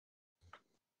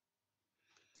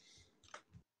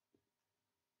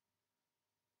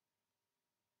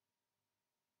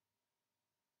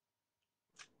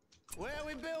Where are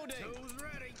we building? Tools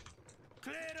ready.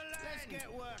 Clear the land. Let's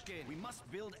get working. We must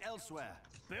build elsewhere.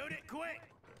 Build it quick.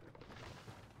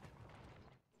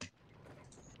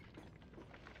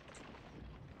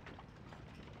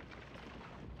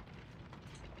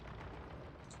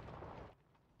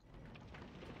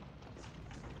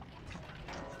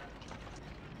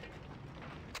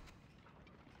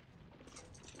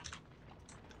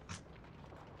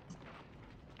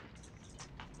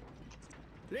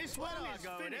 This one is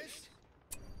go finished.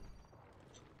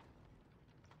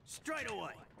 Straight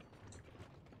away.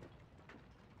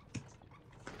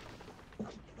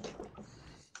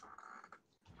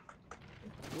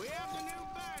 We have the new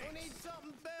base. We need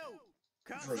something built.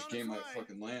 Cuts First on game its I way.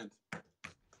 fucking land.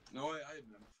 No, I had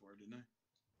them before, didn't I?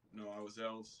 No, I was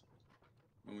elves.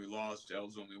 When we lost,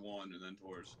 elves only won, and then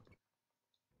dwarves.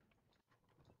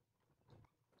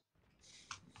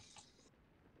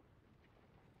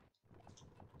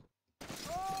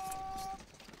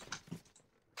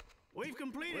 We've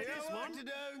completed this one. to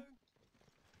do.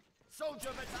 Soldier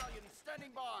battalion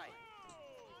standing by.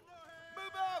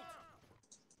 Move out.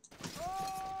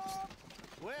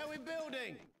 Where are we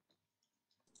building?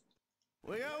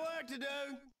 We got work to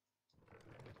do.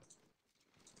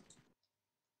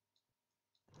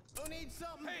 Who needs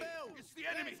something built? It's the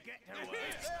enemy. Let's get to They're work.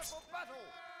 here. Prepare for battle.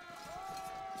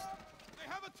 They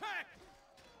have attacked.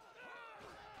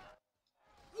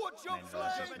 Watch your Men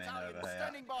flank. versus men Battalion over here.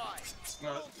 standing by.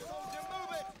 No, that's good. Soldier,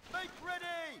 move it. Make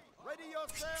ready. Ready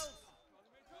yourselves.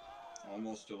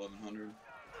 Almost 1100.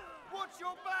 Watch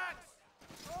your backs.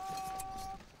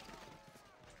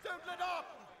 Don't let up.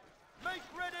 Make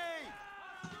ready.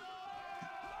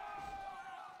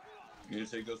 You need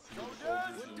to take those three Soldiers,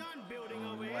 soldiers We're and done building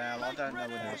over here. Well, I Make don't know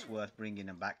ready. whether it's worth bringing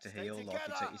them back to Stay heal, like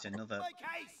together. it's another Make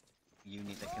haste.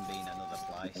 unit that can be in another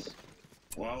place.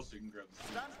 wow, so you can grab the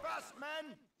Stand fast,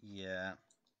 men. Yeah.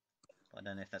 But I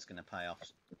don't know if that's going to pay off.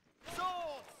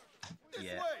 Swords. This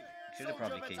Yeah. way. Should have Soldier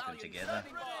probably keep them battalion together.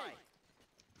 standing by.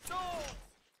 Swords.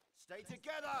 Stay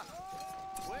together.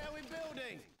 Where are we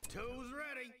building? Tools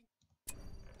ready.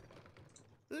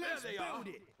 Let's they are. build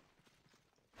it.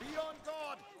 Be on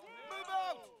guard. Move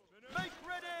out. Make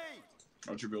ready.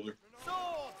 Archer builder.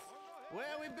 Swords. Where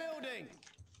are we building?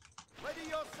 Ready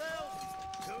yourselves.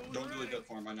 Tools Don't ready. delete that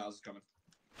for my now's coming.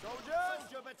 Soldiers.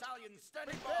 Soldier battalion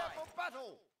standing by. For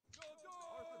battle.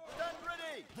 Stand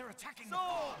ready. They're attacking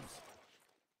Swords.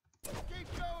 Keep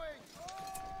going.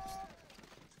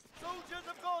 Soldiers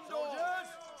of Gondor.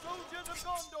 Soldiers of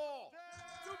Gondor.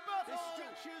 To The battle.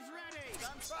 structure's ready.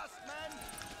 Stand fast, men.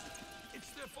 It's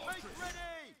their Make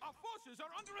ready. Our forces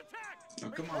are under attack. Oh,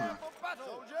 come Prepare on. for battle.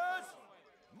 Soldiers.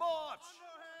 March.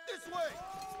 This way.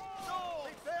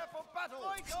 Swords. Prepare for battle.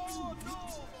 Fight on.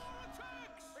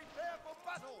 Attacks. Prepare for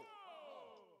battle.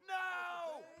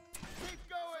 Now. Keep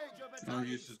going. Soldier No battalion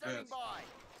use his standing bets. by.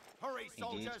 Hurry, did.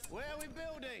 soldiers. Where are we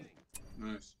building?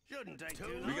 Nice. Shouldn't take too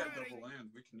We long. got double land.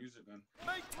 We can use it then.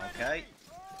 Make ready. Okay.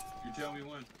 You tell me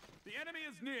when. The enemy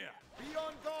is near. Be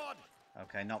on guard.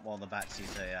 Okay, not while the bats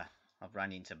is here. I've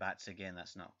ran into bats again,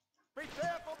 that's not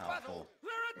Prepare for helpful. battle.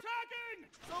 They're attacking.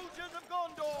 Soldiers of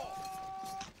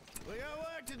Gondor. We got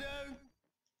work to do.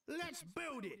 Let's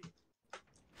build it.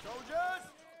 Soldiers.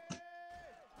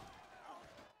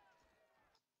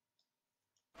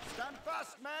 Stand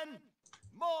fast, men.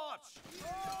 March.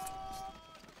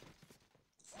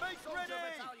 Make ready.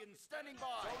 Battalion standing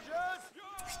by. Soldiers.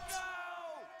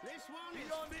 Now. This one Be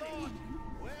is on finished. guard.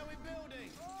 Where are we building?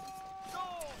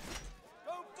 Swords.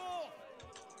 Go forth.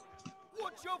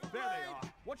 Watch your There they flame. are.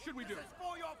 What should we do? This is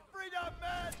for your freedom,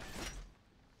 men.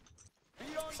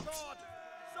 Be on guard.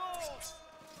 Swords.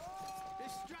 The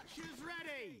structure's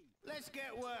ready. Let's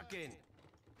get working.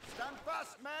 Stand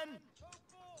fast, men.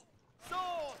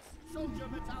 Swords. Soldier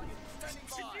battalion standing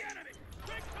It's by. the enemy.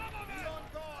 Quick, cover Be me. on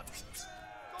guard.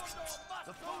 Gondor must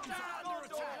The go forces are down. under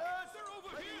attack. Soldiers. They're over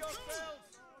Ready here yourselves.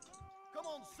 Come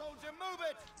on, soldier, move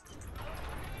it.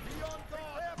 Be on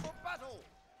guard. Prepare for battle.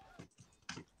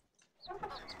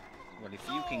 Well, if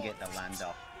you can get the land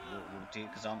off, we'll do,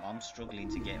 because I'm struggling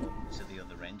to get up to the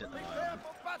other end at the Prepare moment.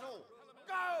 for battle.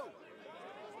 Go.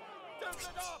 Don't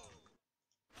let up.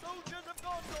 Soldiers of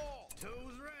Gondor.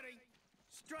 Tools ready.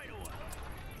 Straight away.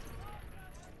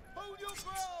 Hold your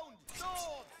ground.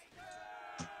 Swords.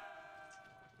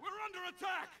 We're under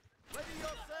attack. Ready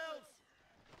yourselves.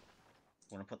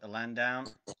 Want to put the land down?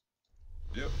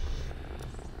 Yep.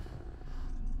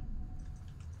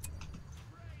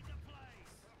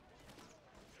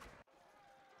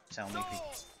 Tell me if you...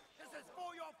 Swords. This is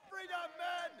for your freedom,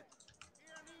 men.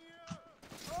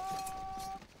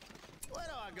 Where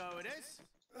do I go with this?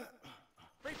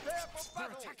 Prepare for They're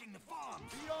battle. attacking the farms.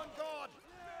 Be on guard.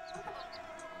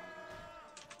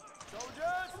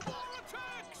 Soldiers!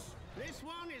 Attacks! This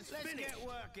one is Let's finished. get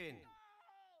Working.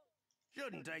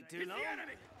 Shouldn't take too It's long. the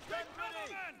enemy! Stand Take cover,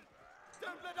 ready! men!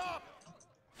 Don't let up!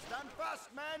 Stand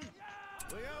fast, men!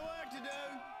 We got work to do.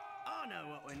 I know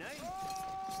what we need.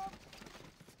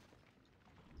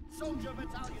 Soldier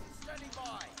battalion standing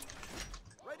by!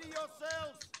 Ready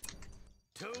yourselves!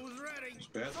 Tools ready.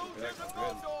 Bad, Soldiers bad, of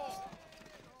bad. Gondor!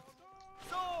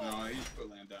 Swords! No, you just put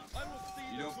land down. I will see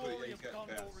You the don't put glory it, of you got Gondor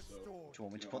fast, so. restored. Do you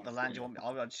want me to You put the don't land? Do you want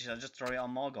want me? I'll just throw it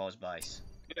on my guy's base.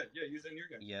 Yeah, use it in your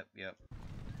guy. Yep, yep.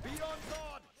 Be on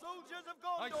guard! Soldiers of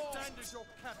Gondor! I stand as your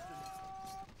captain.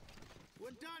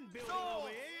 We're done building Swords! over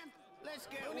here. Let's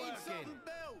get We need working. something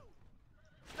built.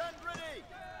 Stand ready!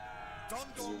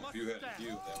 Gondor Ooh, must if you had a stand.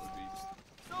 few, that would be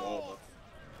Swords! ball.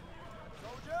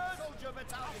 Soldiers! Soldier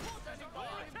battalion standing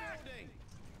by! Building.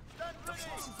 Stand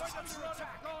ready! Fight under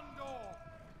attack! Gondor!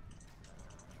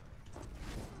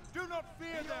 Do not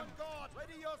fear them! On guard!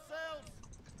 Ready yourselves!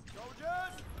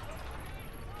 Soldiers!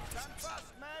 Stand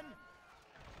fast, men!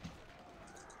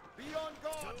 Be on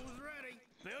guard! Tools ready.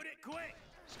 Build it quick.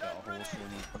 It's got a horse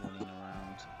running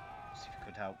around. See if you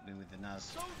could help me with the Naz.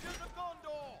 Soldiers of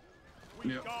Gondor!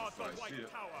 We Yep, guard the I see White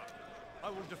it. Tower. I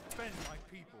will defend my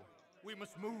people. We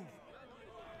must move.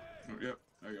 Oh, yep,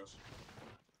 there goes.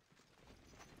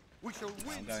 We shall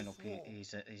win I'm going this up. war.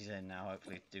 He's in now.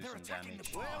 Hopefully, do They're some attacking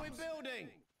damage. the Where are we building?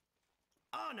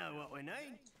 I know what we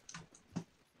need.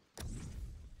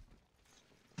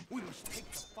 We must take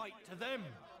the fight to them.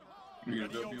 You gonna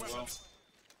Ready W your well?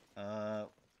 weapons.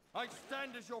 I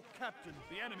stand as your captain.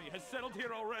 The enemy has settled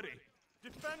here already.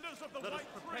 Defenders of the Let us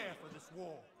White prepare Tree. for this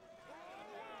war.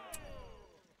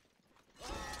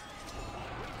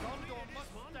 Gondor must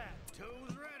stand. Tools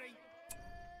ready.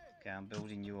 Okay, I'm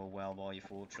building you a well by your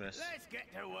fortress. Let's get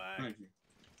to work. Thank you.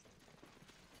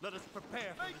 Let us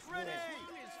prepare for this war. One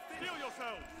is Steel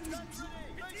yourselves. Stand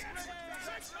ready. Make ready.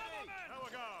 Take cover, men! Tower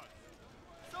guard.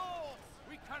 Swords.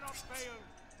 We cannot fail.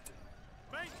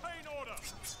 Maintain order.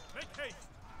 Make haste.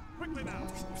 Quickly now.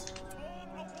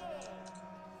 Form a wall.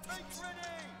 Make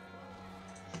ready.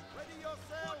 Ready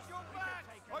yourselves. Watch your back.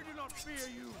 I do not fear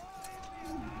you.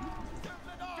 Don't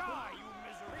let up. Die, you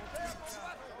miserable Prepare for creature.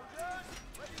 battle. Soldiers.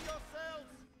 Ready yourselves.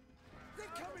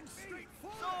 They're coming straight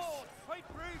for Swords. Fight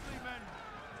bravely, men.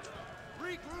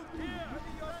 Regroup here.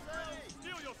 Ready yourselves.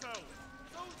 Steel yourselves.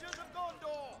 Soldiers of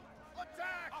Gondor.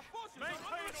 Attack. Our forces are under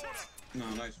Maintain order. attack. No,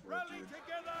 nice work, Rally dude.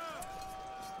 together.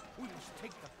 We must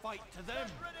take the fight to them.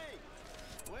 Ready.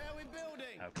 Where are we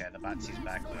building? Okay, the Batsy's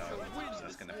back though. So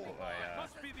that's gonna put a.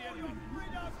 Must be the enemy.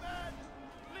 Rid us, men.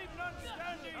 Leave none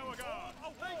standing. Tower guard.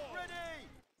 Make ready.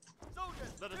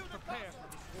 Soldiers, let us prepare for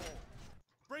this war.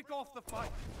 Break off the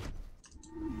fight.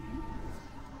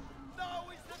 Now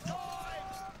is the time.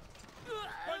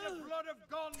 By the blood of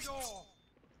Gondor.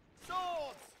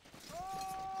 Swords.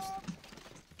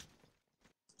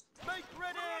 Make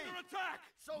ready. We're under attack.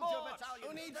 Soldier Who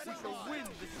battalion. needs We some shall more? win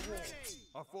this war.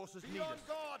 Our forces need us.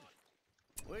 God.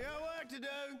 We got work to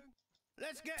do.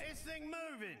 Let's get this thing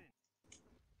moving.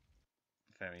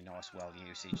 Very nice well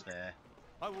usage there.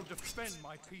 I will defend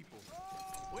my people.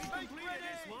 We Make completed ready.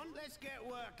 this one. Let's get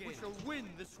working. We shall win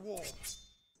this war.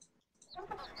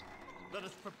 Let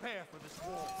us prepare for this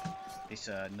war. This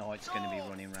knight's going to be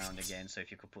running around again, so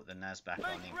if you could put the Naz back on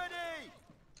Make him. ready.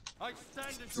 I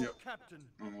stand as your Yep. captain.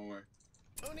 On my way.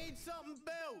 Who needs something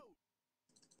built?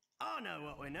 I know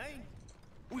what we need.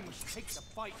 We must take the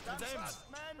fight to them.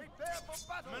 Men. Prepare for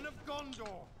battle. Men of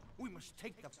Gondor. We must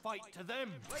take the fight to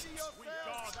them. Ready yourselves.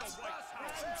 guard the White Tower.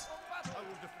 Prepare for battle. I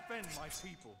will defend my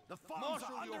people. The farms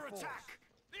Marshal are your under force. attack.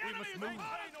 The We enemy must is move.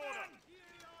 maintain order.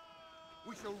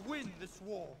 We shall win this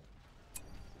war.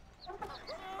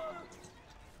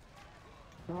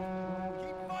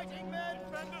 Keep fighting, men.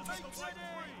 Defenders of Make the White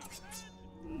ready.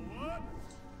 Tree. Forward.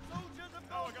 Soldiers of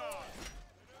Tower Gondor. guard.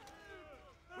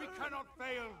 We cannot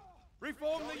fail.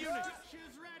 Reform the units. She's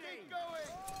ready. Keep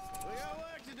going. We got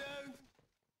work to do.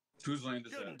 Whose land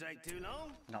is Shouldn't that? take too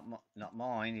long. Not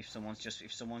mine. If someone's just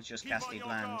Keep on casted your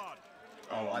land. guard.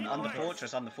 Oh, on the Nice.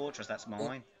 fortress. On the fortress. That's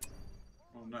mine.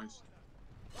 Oh, nice.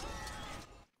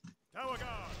 Tower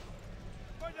guard.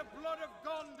 By the blood of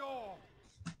Gondor.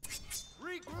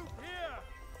 Regroup here.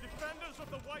 Defenders of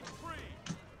the White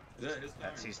Tree. Is that his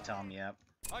That's time? his Tom. Yep.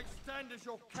 I stand as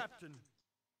your captain.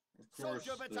 Of course.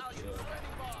 Soldier battalion that's,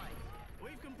 standing by.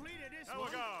 We've completed this Tower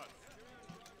one. guard.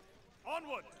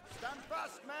 Onward. Stand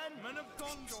fast, men. Men of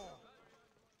Gondor.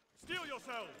 Steel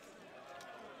yourselves.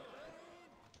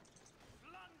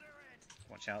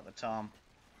 Watch out, the Tom.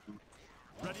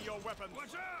 Ready your weapons.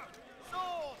 Watch out.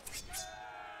 Swords.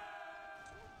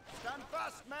 Stand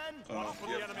fast, men. One off for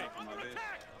the yep, enemy. on my Under base.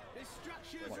 attack. This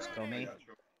structure's What's ready. coming?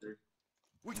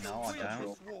 We can No, I win don't.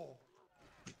 this war.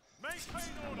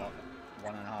 Maintain I'm order.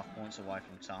 like 1.5 points away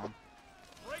from Tom.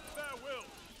 Break their will.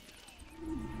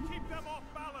 Keep them off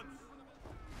balance.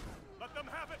 Let them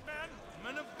have it, men.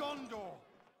 Men of Gondor.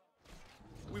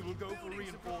 We will go for Building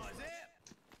reinforcements. supplies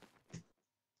here.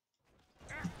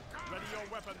 Ready your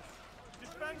weapons.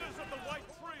 Defenders of the White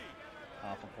Tree.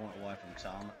 Half a point away from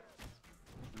Tom.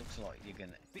 Looks like you're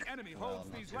gonna. The enemy Well, holds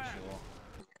I'm not these too lands. sure.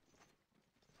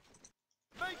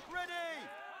 Make ready!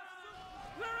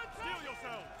 Steel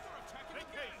yourselves.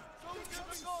 Make haste. Soldiers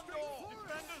of Gondor!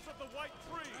 Defenders of the White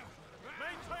Tree.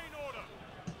 Maintain order.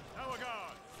 Our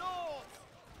guard. Swords!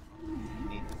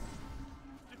 Need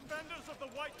Defenders of the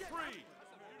White Tree.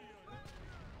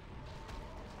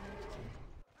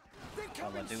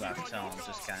 Well, I do have Tom,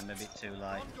 just came a bit too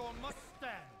late. Gondor must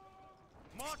stand.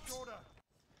 March order.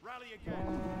 Rally again.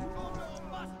 Gondor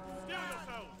must Steel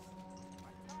yourselves.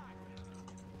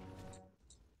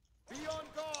 be on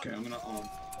guard. Okay, I'm gonna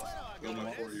build my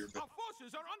warrior. Our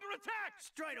forces are under attack.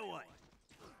 Straight away.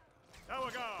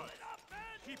 Our guard.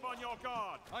 Keep on your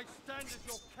guard. I stand as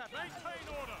your captain. Maintain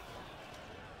order.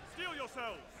 Steel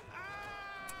yourselves.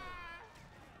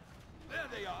 There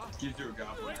they are. Give your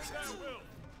goblin. Break their will.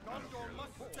 Gondor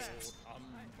must stand.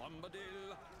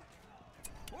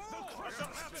 Let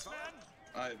them have it, men.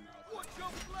 I have no. Watch your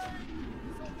flame.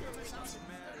 Soldier battalion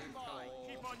standing by.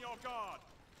 Keep on your guard.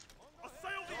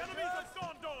 Assail the enemies of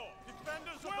Gondor.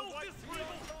 Defenders of the White Tree.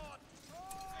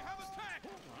 They have attacked.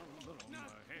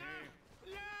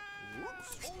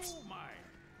 Whoops. Oh my.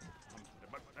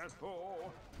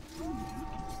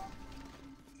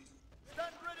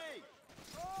 Stand ready.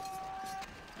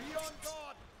 Be on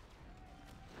guard.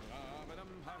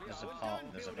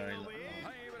 There's a very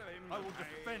I will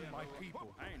defend my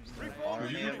people.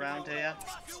 army around here.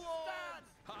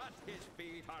 At his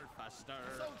feet are faster.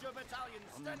 Soldier battalion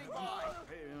standing by.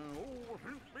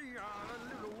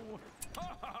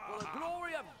 For the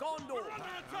glory of Gondor. We're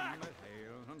under attack.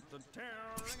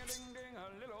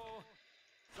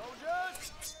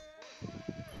 Soldiers.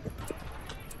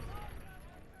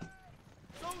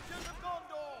 Soldiers of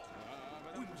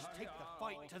Gondor. We must take the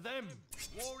fight to them.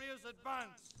 Warriors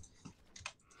advance.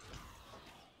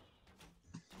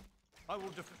 I will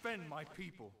defend my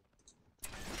people.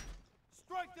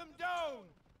 Strike them down!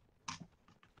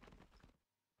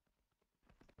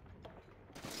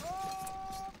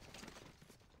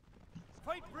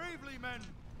 Fight bravely, men!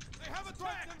 They have attacked!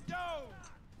 Strike them down!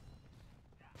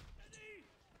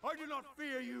 I do not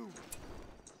fear you!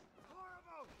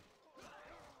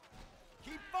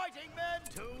 Keep fighting, men!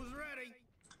 Tools ready.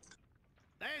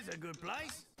 There's a good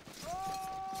place.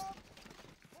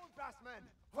 Hold fast, men!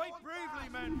 Fight bravely,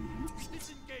 men!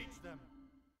 Disengage them!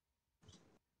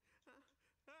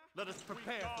 Let us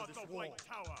prepare for Guard this the war. White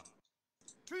Tower.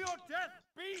 To your death,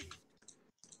 beast!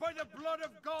 By the blood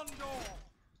of Gondor!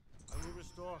 I will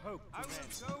restore hope to men.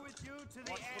 I will go with you to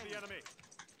the Watch for the enemy.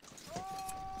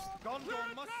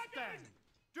 Gondor must stand!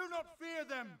 Do not fear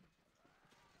them!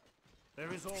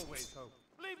 There is always hope.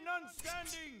 Leave none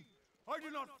standing! I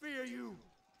do not fear you!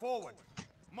 Forward!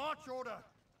 March order!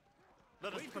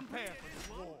 Let us prepare for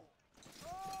this war.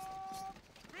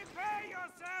 Prepare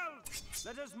yourselves!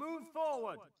 Let us move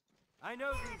forward! I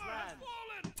know these lands.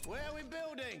 Where are we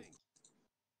building?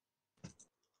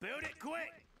 Build it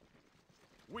quick.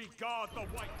 We guard the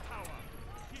White Tower.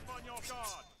 Keep on your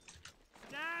guard.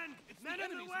 Stand! Men of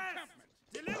the West!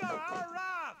 Deliver our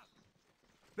wrath!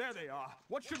 There they are.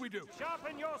 What should we do?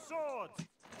 Sharpen your swords!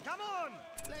 Come on!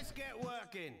 Let's get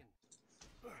working.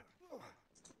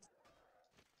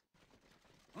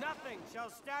 Nothing shall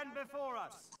stand before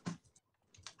us.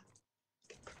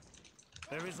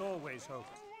 There is always hope.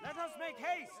 Let us make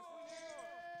haste!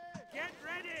 Get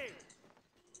ready!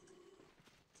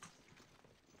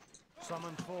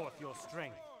 Summon forth your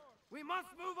strength. We must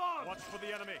move on! Watch for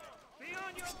the enemy. Be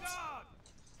on your guard!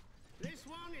 This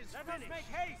one is Let finished. us make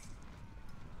haste!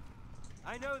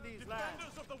 I know these lands.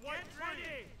 Defenders of the White Get Tree.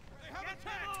 ready! They have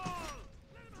attacked.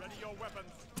 Ready your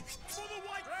weapons. For the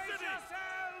White Brace City.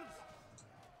 yourselves!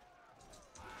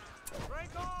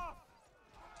 Break off!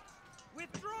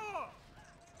 Withdraw!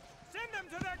 Send them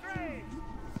to their graves!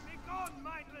 Begone,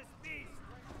 mindless beast!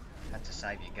 Had to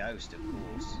save your ghost, of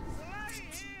course. Slay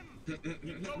him!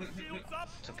 Keep those shields up.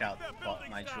 Took out Their the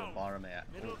buildings made sure down. Boromir.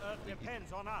 Middle Earth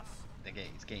depends on us.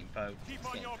 It's getting poked. Keep It's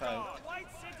on getting your poked. guard. White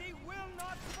City will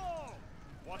not fall!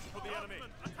 Watch for the enemy.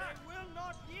 They will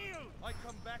not yield! I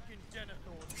come back in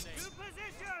Denethor's name. To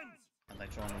positions! Are they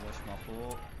trying to rush my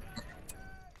fort?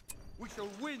 We shall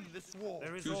win this war.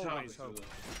 There is Two always topics hope. for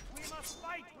We must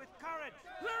fight with courage.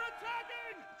 They're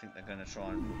attacking! I think they're going to try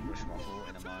and rush my fort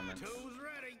in a moment. Tools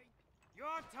ready.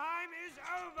 Your time is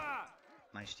over.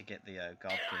 Managed to get the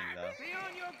guard thing though. Be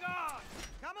on your guard.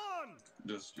 Come on.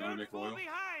 Just you want to make oil?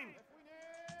 behind.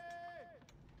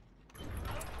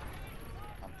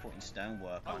 I'm putting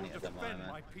stonework I on will it at the defend moment.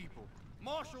 my people.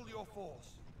 Marshal your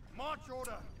force. March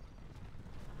order.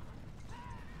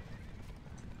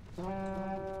 We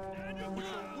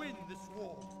shall win this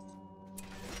war.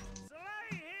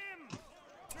 Slay him!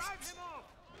 Drive him off!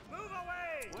 Move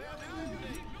away! We're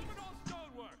building. Moving on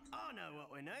stonework! I know what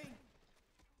we need.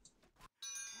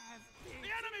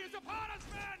 The enemy is upon us,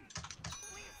 men!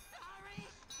 We're sorry.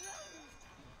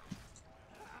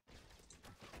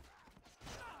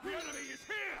 The enemy is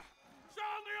here!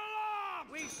 Sound the alarm!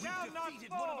 We shall not Defeated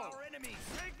fall! one of our enemies.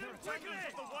 Take them quickly!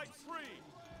 Tigers of the White Tree!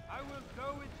 I will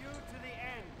go with you to the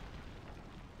end.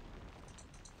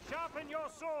 Sharpen your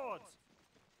swords!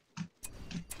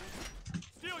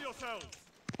 Steel yourselves!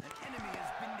 An enemy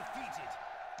has been defeated.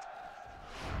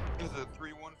 Is it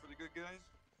 3-1 for the good guys?